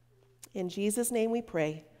 In Jesus' name we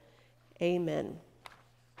pray, amen.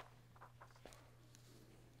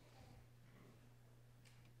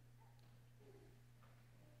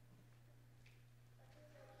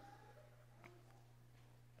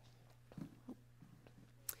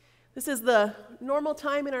 This is the normal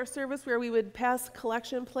time in our service where we would pass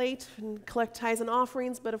collection plate and collect tithes and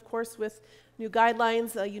offerings, but of course with new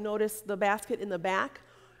guidelines, you notice the basket in the back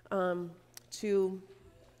to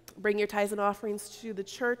bring your tithes and offerings to the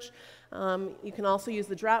church. You can also use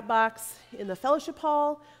the drop box in the fellowship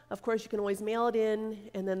hall. Of course, you can always mail it in,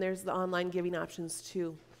 and then there's the online giving options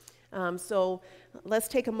too. So let's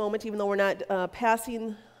take a moment, even though we're not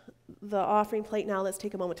passing the offering plate now, let's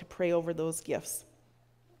take a moment to pray over those gifts.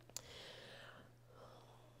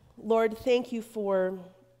 Lord, thank you for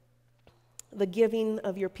the giving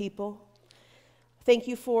of your people. Thank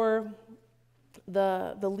you for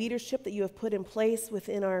the leadership that you have put in place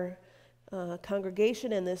within our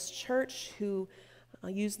congregation and this church, who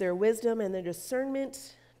use their wisdom and their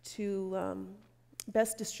discernment to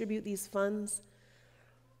best distribute these funds.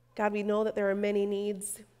 God, we know that there are many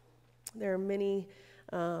needs. There are many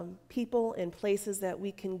people and places that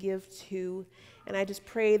we can give to. And I just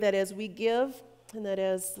pray that as we give, and that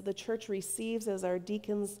as the church receives, as our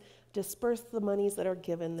deacons disperse the monies that are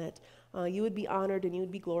given, that you would be honored and you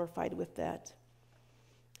would be glorified with that.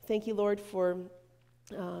 Thank you, Lord, for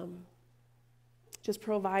just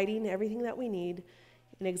providing everything that we need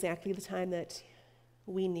in exactly the time that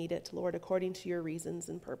we need it, Lord, according to your reasons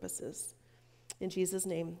and purposes. In Jesus'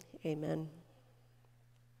 name, amen.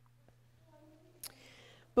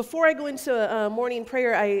 Before I go into morning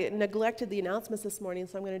prayer, I neglected the announcements this morning,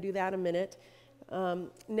 so I'm going to do that in a minute.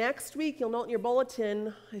 Next week, you'll note in your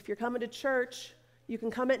bulletin, if you're coming to church, you can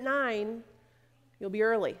come at 9. You'll be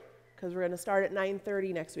early, because we're going to start at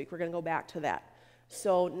 9:30 next week. We're going to go back to that.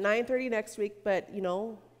 So 9:30 next week, but,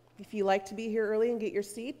 if you like to be here early and get your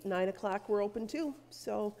seat, 9 o'clock we're open too.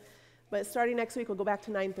 So, but starting next week, we'll go back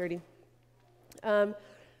to 9:30.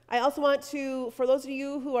 I also want to, for those of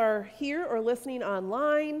you who are here or listening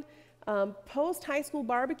online, post-high school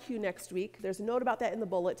barbecue next week. There's a note about that in the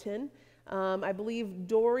bulletin. I believe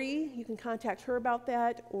Dory, you can contact her about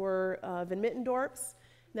that, or Van Mittendorps.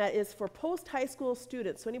 That is for post-high school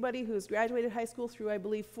students. So anybody who's graduated high school through, I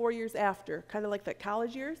believe, 4 years after, kind of like the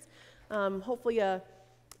college years. Hopefully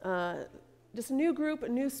just a new group, a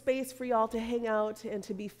new space for y'all to hang out and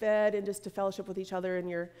to be fed and just to fellowship with each other in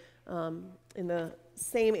your in the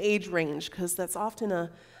same age range, because that's often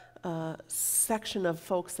a section of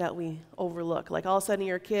folks that we overlook. Like all of a sudden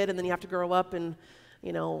you're a kid and then you have to grow up and,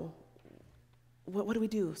 what do we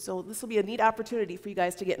do? So this will be a neat opportunity for you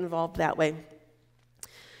guys to get involved that way.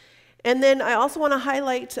 And then I also want to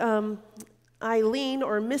highlight Eileen,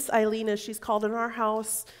 or Miss Eileen as she's called in our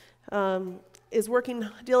house, is working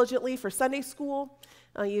diligently for Sunday school.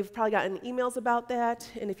 You've probably gotten emails about that,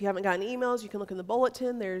 and if you haven't gotten emails, you can look in the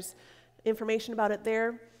bulletin. There's information about it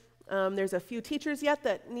there. There's a few teachers yet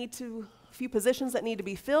a few positions that need to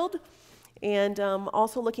be filled, and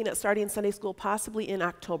also looking at starting Sunday school possibly in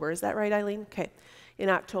October. Is that right, Eileen? Okay, in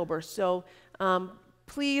October. So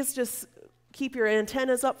please just keep your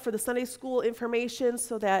antennas up for the Sunday school information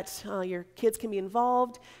so that your kids can be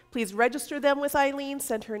involved. Please register them with Eileen.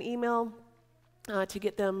 Send her an email to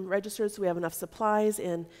get them registered so we have enough supplies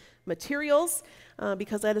and materials,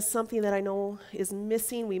 because that is something that I know is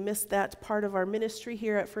missing. We missed that part of our ministry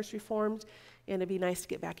here at First Reformed, and it'd be nice to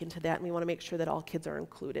get back into that, and we want to make sure that all kids are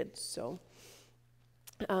included. So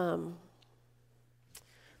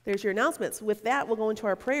there's your announcements. With that, we'll go into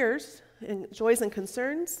our prayers and joys and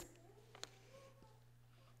concerns.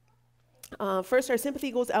 First, our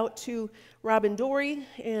sympathy goes out to Rob and Dory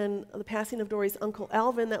and the passing of Dory's Uncle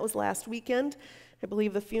Alvin. That was last weekend. I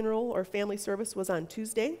believe the funeral or family service was on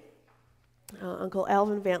Tuesday. Uncle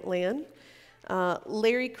Alvin Van Land.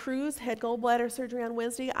 Larry Cruz had gallbladder surgery on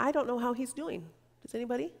Wednesday. I don't know how he's doing. Does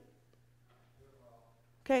anybody?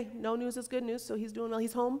 Okay, no news is good news, so he's doing well.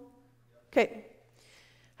 He's home? Okay.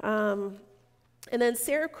 And then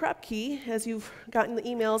Sarah Krupke, as you've gotten the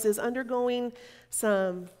emails, is undergoing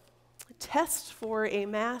some tests for a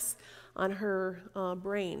mass on her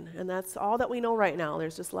brain, and that's all that we know right now.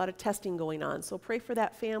 There's just a lot of testing going on, so pray for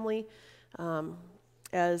that family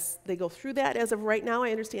as they go through that. As of right now,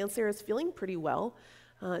 I understand Sarah's feeling pretty well.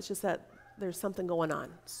 It's just that there's something going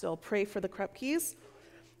on, so pray for the Krupkes.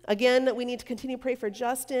 Again, we need to continue to pray for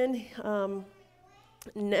Justin.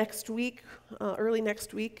 Next week, early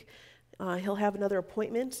next week, he'll have another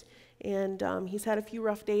appointment, and he's had a few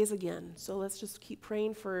rough days again, so let's just keep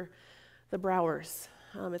praying for the Browers.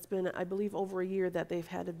 It's been, I believe, over a year that they've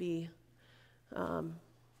had to be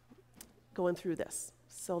going through this.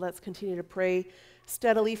 So let's continue to pray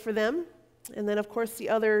steadily for them. And then, of course, the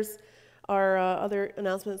others are other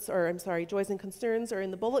announcements, or I'm sorry, joys and concerns are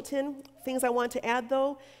in the bulletin. Things I want to add,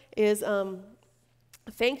 though, is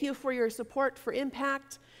thank you for your support for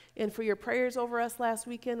Impact and for your prayers over us last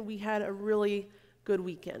weekend. We had a really good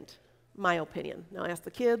weekend, my opinion. Now, ask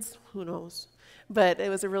the kids, who knows? But it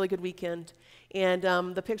was a really good weekend. And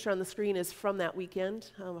the picture on the screen is from that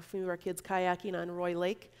weekend, a few of our kids kayaking on Roy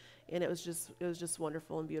Lake, and it was just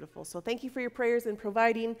wonderful and beautiful. So thank you for your prayers and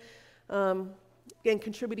providing and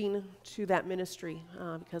contributing to that ministry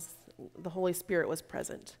because the Holy Spirit was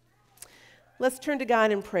present. Let's turn to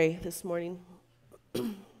God and pray this morning.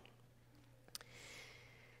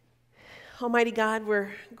 Almighty God, we're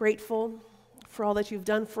grateful for all that you've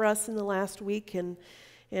done for us in the last week, and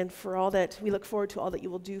for all that we look forward to all that you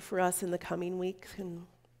will do for us in the coming week. And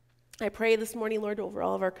I pray this morning, Lord, over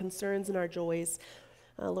all of our concerns and our joys.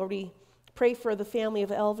 Lord, we pray for the family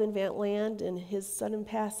of Alvin Van Land and his sudden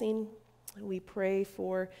passing. We pray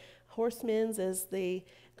for Horsemen's as they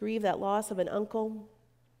grieve that loss of an uncle,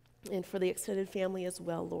 and for the extended family as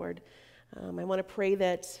well, Lord. I want to pray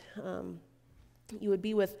that you would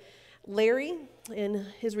be with Larry in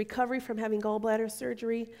his recovery from having gallbladder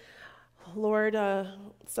surgery. Lord,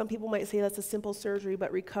 some people might say that's a simple surgery,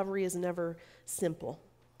 but recovery is never simple.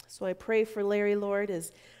 So I pray for Larry, Lord,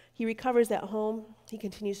 as he recovers at home. He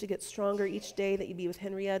continues to get stronger each day, that you be with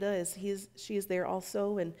Henrietta as she is there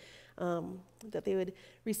also, and that they would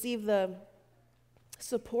receive the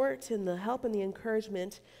support and the help and the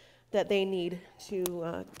encouragement that they need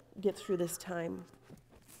to get through this time.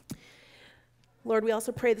 Lord, we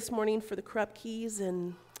also pray this morning for the Krupkes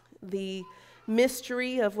and the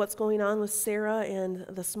mystery of what's going on with Sarah and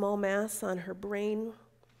the small mass on her brain.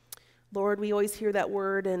 Lord, we always hear that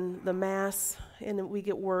word and the mass, and we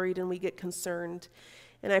get worried and we get concerned.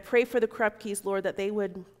 And I pray for the Krupkes, Lord, that they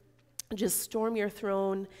would just storm your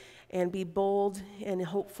throne and be bold and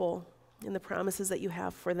hopeful in the promises that you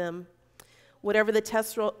have for them. Whatever the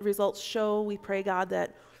test results show, we pray, God,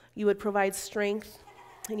 that you would provide strength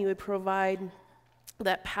and you would provide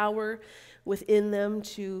that power within them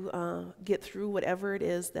to get through whatever it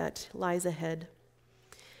is that lies ahead.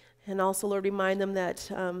 And also, Lord, remind them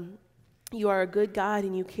that you are a good God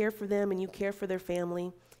and you care for them and you care for their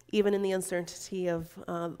family, even in the uncertainty of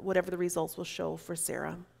whatever the results will show for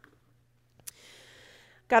Sarah.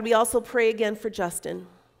 God, we also pray again for Justin.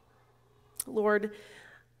 Lord,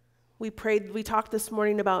 we talked this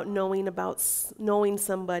morning about knowing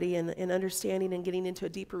somebody and understanding and getting into a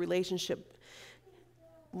deeper relationship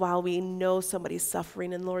while we know somebody's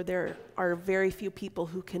suffering. And Lord, there are very few people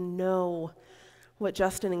who can know what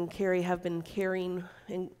Justin and Carrie have been carrying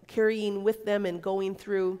with them and going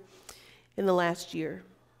through in the last year.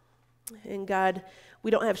 And God,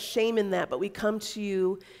 we don't have shame in that, but we come to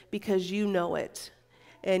you because you know it.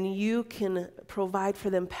 And you can provide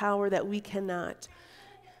for them power that we cannot.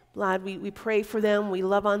 God, we pray for them, we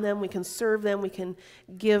love on them, we can serve them, we can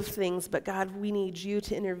give things, but God, we need you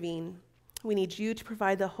to intervene. We need you to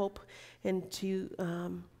provide the hope and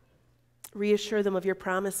to reassure them of your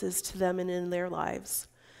promises to them and in their lives.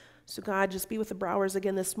 So God, just be with the Browers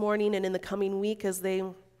again this morning and in the coming week as they,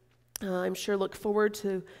 I'm sure, look forward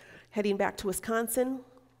to heading back to Wisconsin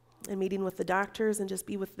and meeting with the doctors, and just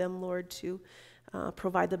be with them, Lord, to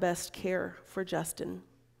provide the best care for Justin.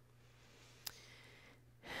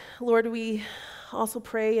 Lord, we also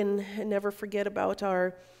pray and never forget about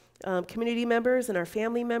our community members and our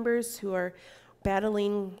family members who are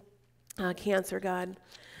battling cancer, God.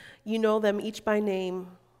 You know them each by name.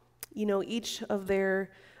 You know each of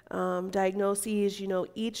their diagnoses. You know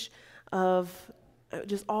each of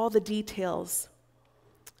just all the details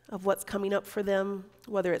of what's coming up for them,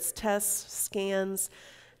 whether it's tests, scans,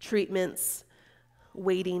 treatments,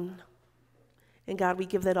 waiting. And God, we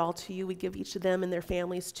give that all to you. We give each of them and their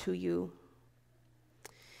families to you.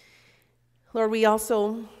 Lord, we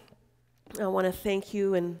also want to thank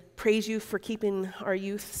you and praise you for keeping our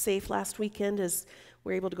youth safe last weekend as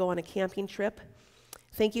we were able to go on a camping trip.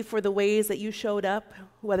 Thank you for the ways that you showed up,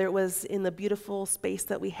 whether it was in the beautiful space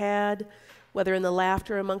that we had, whether in the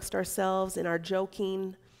laughter amongst ourselves, in our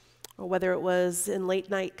joking, or whether it was in late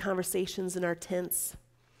night conversations in our tents,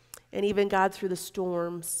 and even, God, through the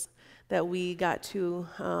storms that we got to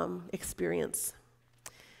experience.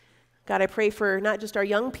 God, I pray for not just our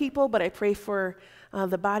young people, but I pray for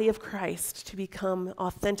the body of Christ to become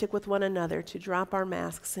authentic with one another, to drop our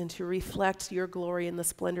masks and to reflect your glory and the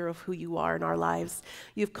splendor of who you are in our lives.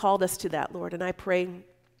 You've called us to that, Lord, and I pray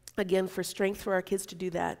again for strength for our kids to do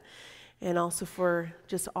that, and also for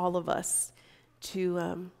just all of us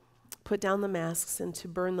to put down the masks and to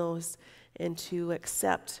burn those and to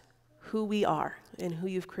accept who we are and who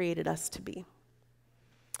you've created us to be.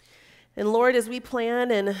 And Lord, as we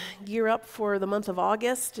plan and gear up for the month of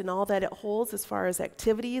August and all that it holds as far as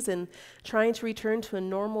activities and trying to return to a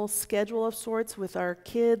normal schedule of sorts with our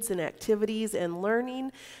kids and activities and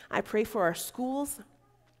learning, I pray for our schools.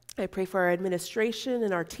 I pray for our administration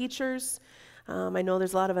and our teachers. I know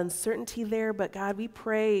there's a lot of uncertainty there, but God, we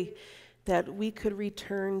pray that we could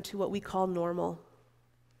return to what we call normal.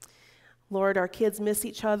 Lord, our kids miss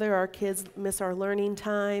each other, our kids miss our learning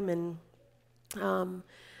time, and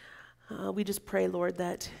we just pray, Lord,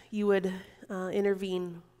 that you would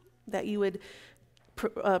intervene, that you would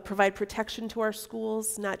provide protection to our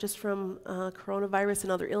schools, not just from coronavirus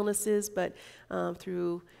and other illnesses, but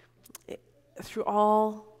through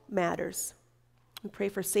all matters. We pray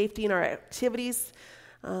for safety in our activities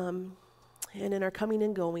and in our coming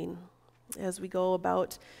and going as we go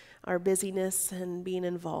about our busyness and being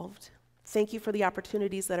involved. Thank you for the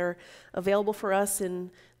opportunities that are available for us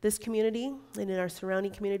in this community and in our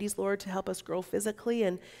surrounding communities, Lord, to help us grow physically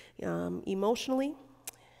and emotionally.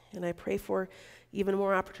 And I pray for even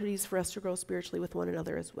more opportunities for us to grow spiritually with one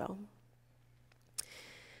another as well.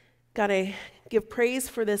 God, I give praise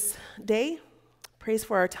for this day, praise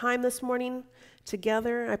for our time this morning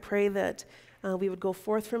together. I pray that we would go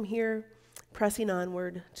forth from here, pressing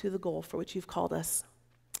onward to the goal for which you've called us.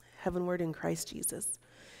 heavenward in Christ Jesus.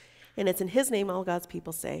 And it's in his name all God's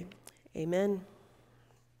people say, amen.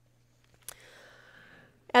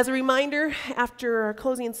 As a reminder, after our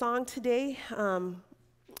closing song today,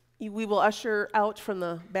 we will usher out from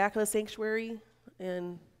the back of the sanctuary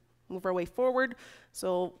and move our way forward.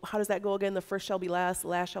 So how does that go again? The first shall be last, the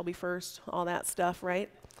last shall be first, all that stuff, right?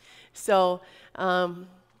 So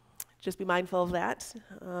just be mindful of that.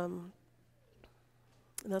 And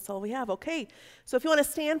that's all we have. Okay, so if you want to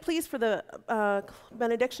stand, please, for the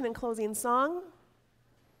benediction and closing song.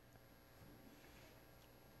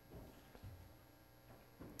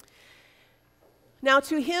 Now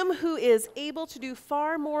to him who is able to do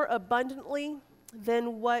far more abundantly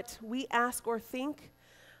than what we ask or think,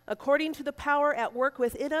 according to the power at work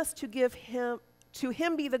within us, to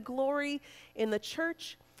him be the glory in the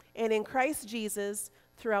church and in Christ Jesus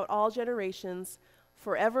throughout all generations,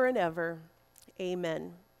 forever and ever.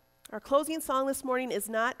 Amen. Our closing song this morning is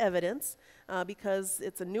not Evidence, because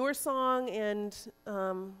it's a newer song, and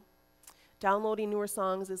downloading newer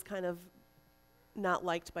songs is kind of not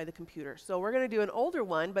liked by the computer. So we're going to do an older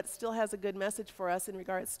one, but still has a good message for us in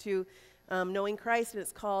regards to knowing Christ, and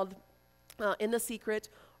it's called In the Secret,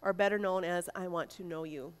 or better known as I Want to Know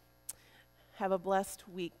You. Have a blessed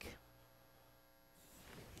week.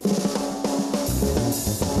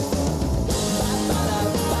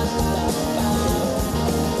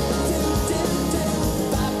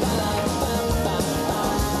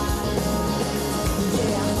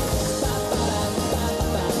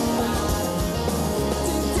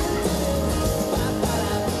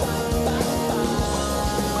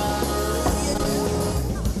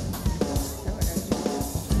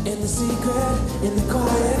 In the secret, in the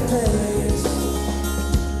quiet place,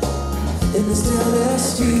 in the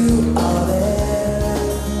stillness you are there.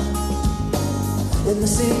 In the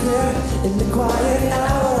secret, in the quiet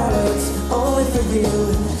hour, I wait only for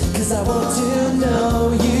you, 'cause I want to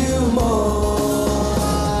know you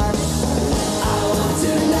more. I want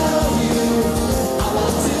to know you, I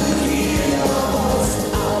want to hear your voice,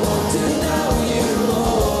 I want to know you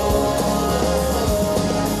more.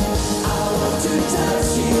 I want to touch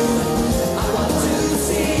you, I want to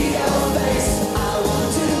see your face, I want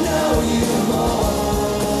to know you more.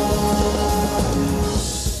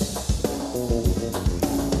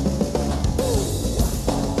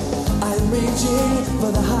 I'm reaching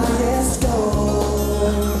for the highest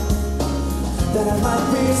goal, that I might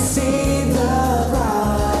receive the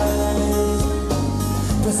prize.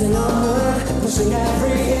 Pressing onward, pushing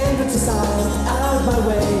every hindrance aside, out of my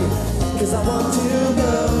way, 'cause I want to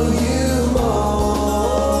know you.